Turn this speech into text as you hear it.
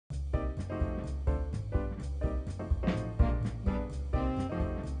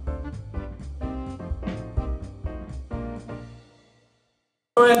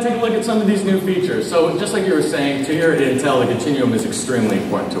Go ahead and take a look at some of these new features. So just like you were saying, here at Intel, the continuum is extremely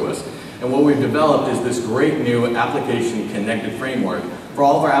important to us. And what we've developed is this great new application connected framework for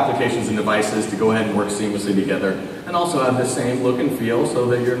all of our applications and devices to go ahead and work seamlessly together and also have the same look and feel so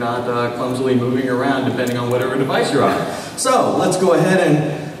that you're not clumsily moving around depending on whatever device you're on. So let's go ahead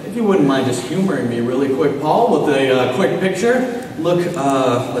and, if you wouldn't mind just humoring me really quick, Paul, with a quick picture. Look,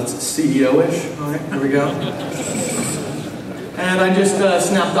 let's CEO-ish. All right, here we go. And I just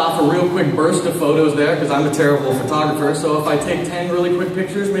snapped off a real quick burst of photos there because I'm a terrible photographer. So if I take 10 really quick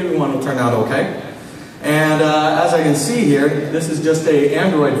pictures, maybe one will turn out okay. And as I can see here, this is just an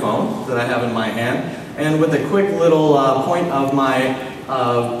Android phone that I have in my hand. And with a quick little point of my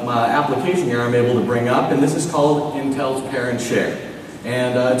application here, I'm able to bring up. And this is called Intel's Pair and Share.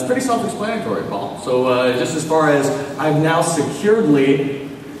 And it's pretty self-explanatory, Paul. So just as far as I've now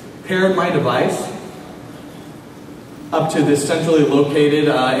securely paired my device up to this centrally located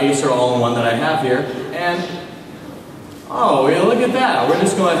Acer all-in-one that I have here. And, oh, yeah, look at that. We're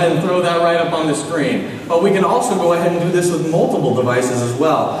just going ahead and throw that right up on the screen. But we can also go ahead and do this with multiple devices as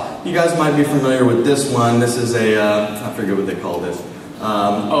well. You guys might be familiar with this one. This is a, I forget what they call this.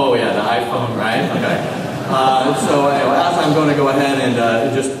 Oh yeah, the iPhone, right? Okay. So as I'm going to go ahead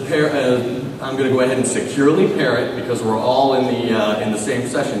and just pair, I'm going to go ahead and securely pair it because we're all in the same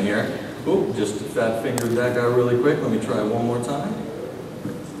session here. Oop, just fat fingered that guy really quick. Let me try one more time.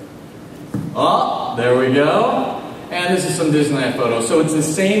 Oh, there we go. And this is some Disneyland photos. So it's the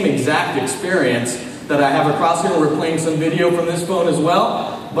same exact experience that I have across here. We're playing some video from this phone as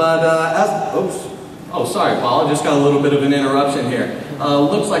well. But oops. Oh, sorry, Paul. I just got a little bit of an interruption here.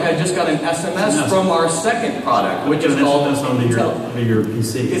 Looks like I just got an SMS from our second product, which is called Intel. Your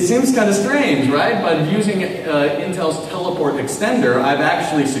PC. It seems kind of strange, right? But using Intel's teleport extender, I've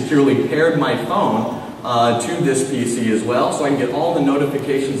actually securely paired my phone to this PC as well, so I can get all the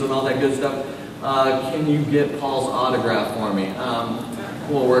notifications and all that good stuff. Can you get Paul's autograph for me?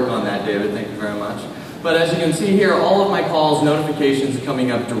 We'll work on that, David. Thank you very much. But as you can see here, all of my calls, notifications are coming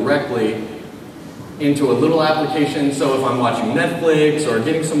up directly into a little application. So if I'm watching Netflix or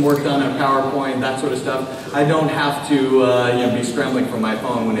getting some work done on PowerPoint, that sort of stuff, I don't have to be scrambling from my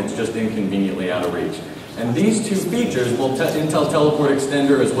phone when it's just inconveniently out of reach. And these two features, both Intel Teleport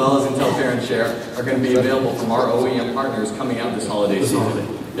Extender as well as Intel Pair and Share, are going to be available from our OEM partners coming out this holiday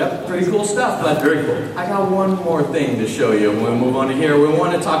season. Yep, pretty cool stuff. But very cool. I got one more thing to show you. We'll move on to here. We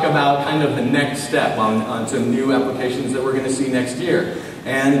want to talk about kind of the next step on some new applications that we're going to see next year.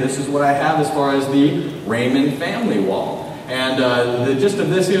 And this is what I have as far as the Raymond family wall. And the gist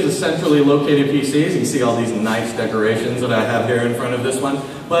of this here is a centrally located PCs. You can see all these nice decorations that I have here in front of this one.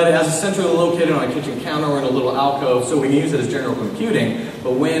 But it has a centrally located on a kitchen counter or in a little alcove, so we can use it as general computing.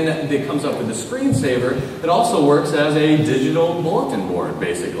 But when it comes up with a screensaver, it also works as a digital bulletin board,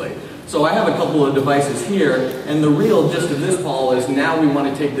 basically. So I have a couple of devices here, and the real gist of this, Paul, is now we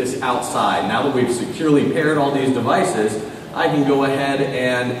want to take this outside. Now that we've securely paired all these devices, I can go ahead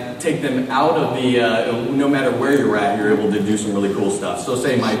and take them out of the, no matter where you're at, you're able to do some really cool stuff. So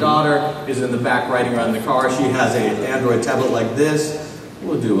say my daughter is in the back riding around the car, she has an Android tablet like this.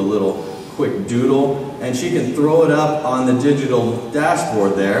 We'll do a little quick doodle, and she can throw it up on the digital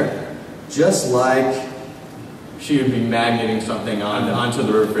dashboard there, just like she would be magneting something onto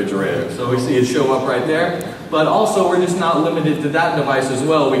the refrigerator. So we see it show up right there. But also, we're just not limited to that device as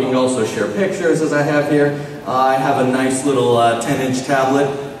well. We can also share pictures, as I have here. I have a nice little 10-inch tablet.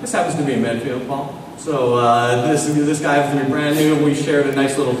 This happens to be a Medfield, Paul. So this guy happens to be brand new. We shared a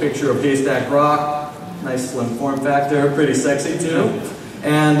nice little picture of Haystack Rock. Nice slim form factor, pretty sexy too.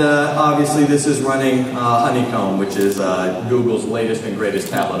 And obviously this is running Honeycomb, which is Google's latest and greatest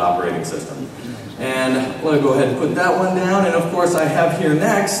tablet operating system. And I'm going to go ahead and put that one down. And of course I have here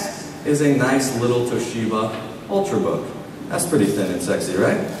next is a nice little Toshiba Ultrabook. That's pretty thin and sexy,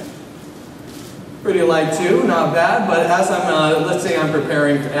 right? Pretty light too, not bad. But as I'm, let's say I'm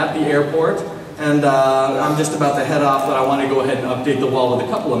preparing at the airport, and I'm just about to head off, but I want to go ahead and update the wall with a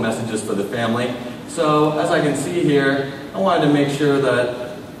couple of messages for the family. So as I can see here, I wanted to make sure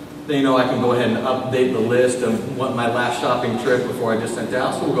that they know I can go ahead and update the list of what my last shopping trip before I just sent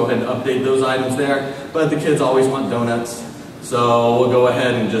out. So we'll go ahead and update those items there. But the kids always want donuts. So we'll go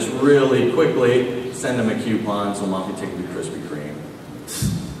ahead and just really quickly send them a coupon so Mom can take me Krispy Kreme.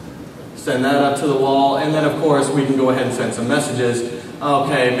 Send that up to the wall, and then of course we can go ahead and send some messages.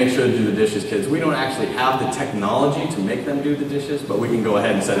 Okay, make sure to do the dishes, kids. We don't actually have the technology to make them do the dishes, but we can go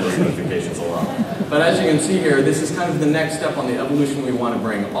ahead and send those notifications along. But as you can see here, this is kind of the next step on the evolution we want to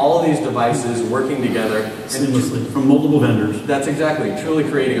bring. All of these devices working together. Seamlessly, from multiple vendors. That's exactly, truly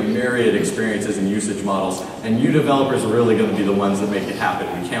creating a myriad of experiences and usage models. And you developers are really going to be the ones that make it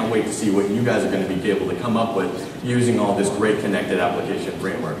happen. We can't wait to see what you guys are going to be able to come up with using all this great connected application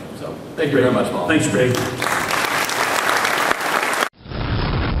framework. So thank you very much, Paul. Thanks, Greg.